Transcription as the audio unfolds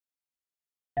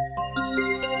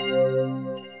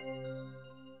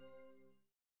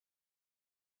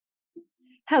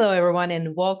Hello, everyone,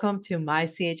 and welcome to my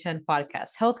CHN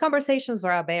podcast, Health Conversations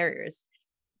Without Barriers.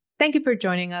 Thank you for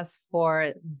joining us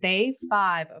for day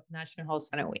 5 of National Health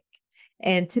Center Week.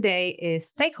 And today is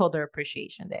Stakeholder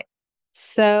Appreciation Day.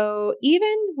 So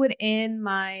even within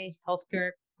my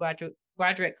healthcare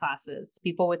graduate classes,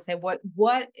 people would say,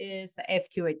 what is a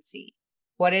FQHC?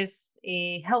 What is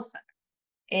a health center?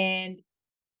 And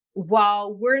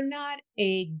while we're not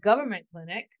a government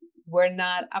clinic, we're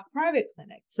not a private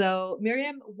clinic. So,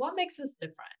 Miriam, what makes us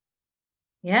different?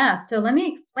 Yeah, so let me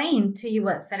explain to you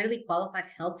what federally qualified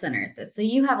health centers is. So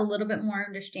you have a little bit more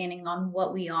understanding on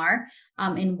what we are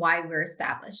and why we're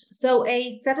established. So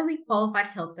a federally qualified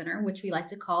health center, which we like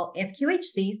to call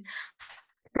FQHCs,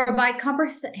 provide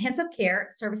comprehensive care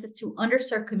services to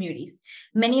underserved communities.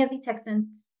 Many of the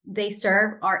Texans they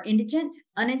serve are indigent,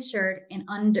 uninsured, and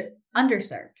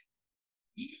underserved.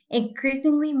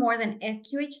 Increasingly, more than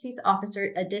FQHCs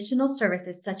offer additional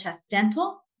services such as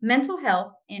dental, mental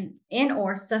health,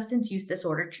 and/or substance use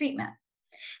disorder treatment.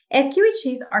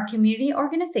 FQHCs are community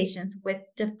organizations with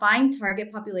defined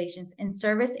target populations in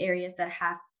service areas that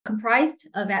have comprised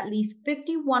of at least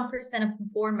 51%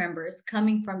 of board members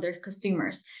coming from their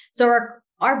consumers. So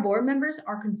our board members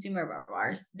are consumers of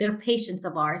ours, they're patients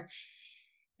of ours.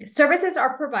 Services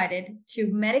are provided to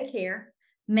Medicare,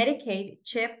 Medicaid,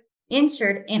 CHIP,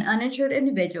 insured and uninsured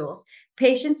individuals.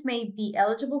 Patients may be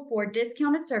eligible for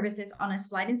discounted services on a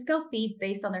sliding scale fee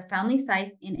based on their family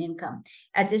size and income.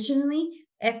 Additionally,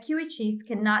 FQHCs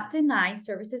cannot deny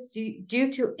services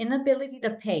due to inability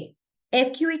to pay.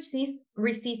 FQHCs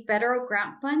receive federal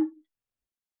grant funds.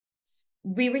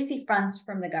 We receive funds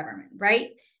from the government,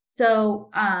 right?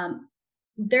 So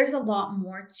there's a lot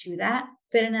more to that.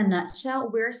 But in a nutshell,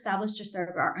 we're established to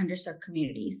serve our underserved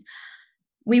communities.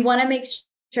 We want to make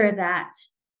sure that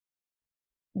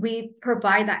we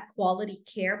provide that quality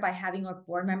care by having our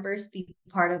board members be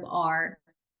part of our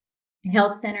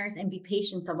health centers and be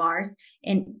patients of ours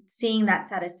and seeing that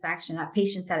satisfaction, that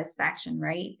patient satisfaction,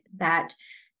 right? That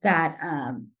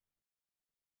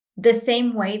the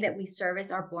same way that we service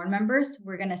our board members,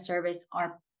 we're going to service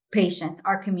our patients,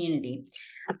 our community.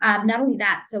 Not only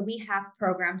that, so we have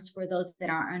programs for those that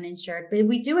are uninsured, but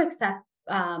we do accept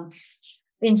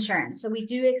insurance. So we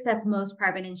do accept most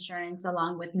private insurance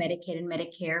along with Medicaid and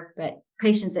Medicare, but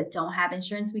patients that don't have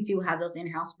insurance, we do have those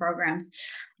in-house programs.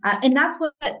 And that's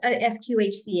what a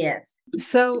FQHC is.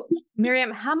 So,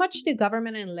 Miriam, how much do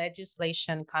government and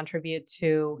legislation contribute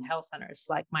to health centers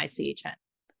like my CHN?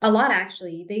 A lot,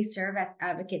 actually. They serve as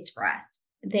advocates for us.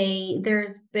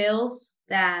 There's bills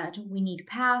that we need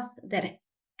passed that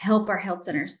help our health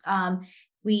centers.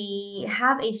 We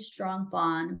have a strong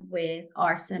bond with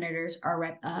our senators,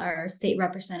 our state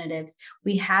representatives.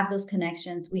 We have those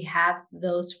connections. We have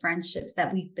those friendships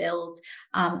that we built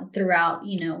throughout,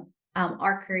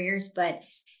 our careers. But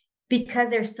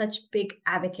because they're such big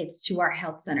advocates to our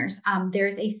health centers,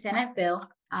 there's a Senate bill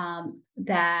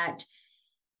that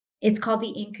it's called the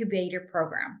incubator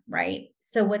program, right?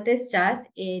 So what this does,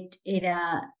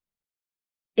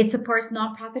 it supports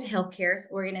nonprofit healthcare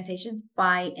organizations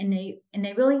by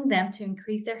enabling them to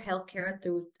increase their healthcare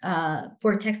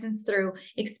for Texans through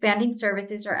expanding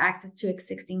services or access to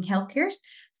existing healthcares.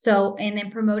 So, and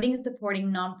then promoting and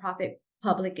supporting nonprofit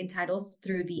public entitles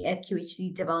through the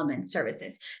FQHC development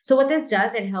services. So what this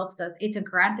does, it helps us. It's a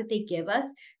grant that they give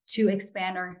us to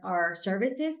expand our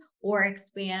services or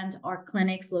expand our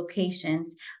clinics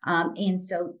locations. And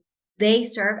so they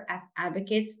serve as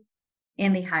advocates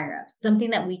and the higher ups,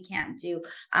 something that we can't do.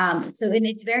 And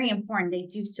it's very important. They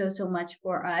do so much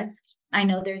for us. I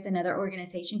know there's another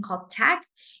organization called TAC,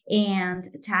 and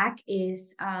TAC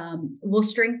is will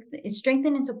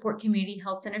strengthen and support community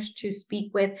health centers to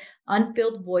speak with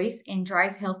unfilled voice and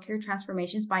drive healthcare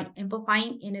transformations by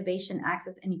amplifying innovation,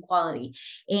 access, and equality.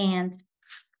 And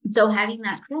so having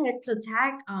that said, so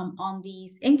TAG on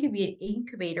these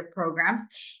incubator programs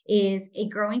is a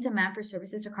growing demand for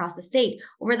services across the state.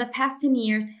 Over the past 10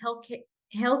 years, health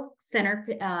center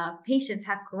patients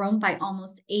have grown by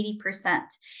almost 80%.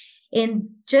 In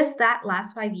just that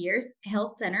last 5 years,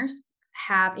 health centers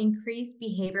have increased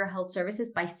behavioral health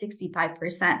services by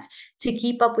 65%. To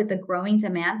keep up with the growing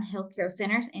demand, healthcare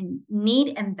centers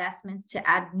need investments to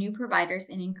add new providers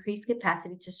and increase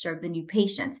capacity to serve the new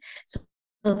patients. So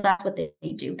that's what they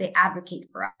do. They advocate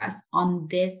for us on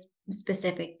this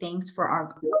specific things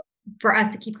for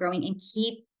us to keep growing and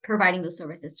keep providing those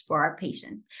services for our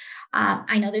patients.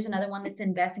 I know there's another one that's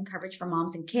invest in coverage for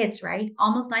moms and kids, right?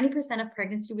 Almost 90% of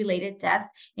pregnancy-related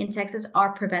deaths in Texas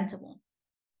are preventable.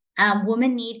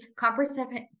 Women need comprehensive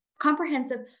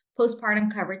comprehensive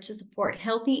postpartum coverage to support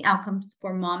healthy outcomes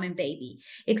for mom and baby,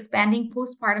 expanding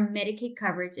postpartum Medicaid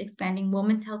coverage, expanding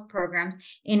women's health programs,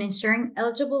 and ensuring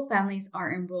eligible families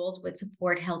are enrolled with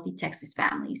support healthy Texas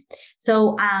families.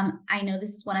 So I know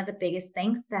this is one of the biggest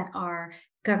things that our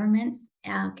governments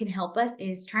can help us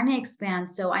is trying to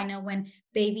expand. So I know when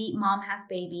mom has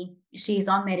baby, she's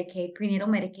on Medicaid, prenatal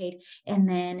Medicaid, and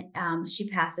then she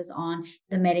passes on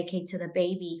the Medicaid to the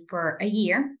baby for a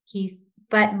year.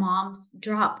 But moms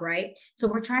drop, right? So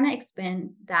we're trying to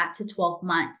expand that to 12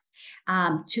 months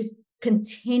to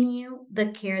continue the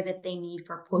care that they need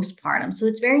for postpartum. So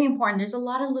it's very important. There's a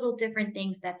lot of little different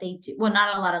things that they do. Well,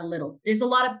 not a lot of little, there's a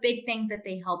lot of big things that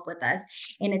they help with us.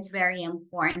 And it's very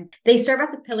important. They serve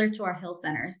as a pillar to our health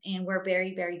centers, and we're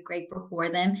very, very grateful for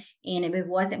them. And if it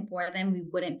wasn't for them, we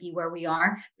wouldn't be where we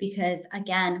are because,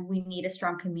 again, we need a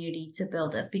strong community to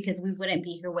build us because we wouldn't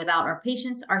be here without our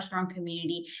patients, our strong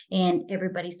community, and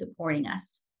everybody supporting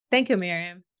us. Thank you,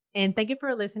 Miriam. And thank you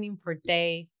for listening for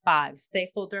day 5,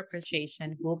 Stakeholder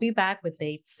Appreciation. We'll be back with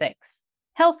day 6,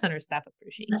 Health Center Staff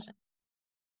Appreciation.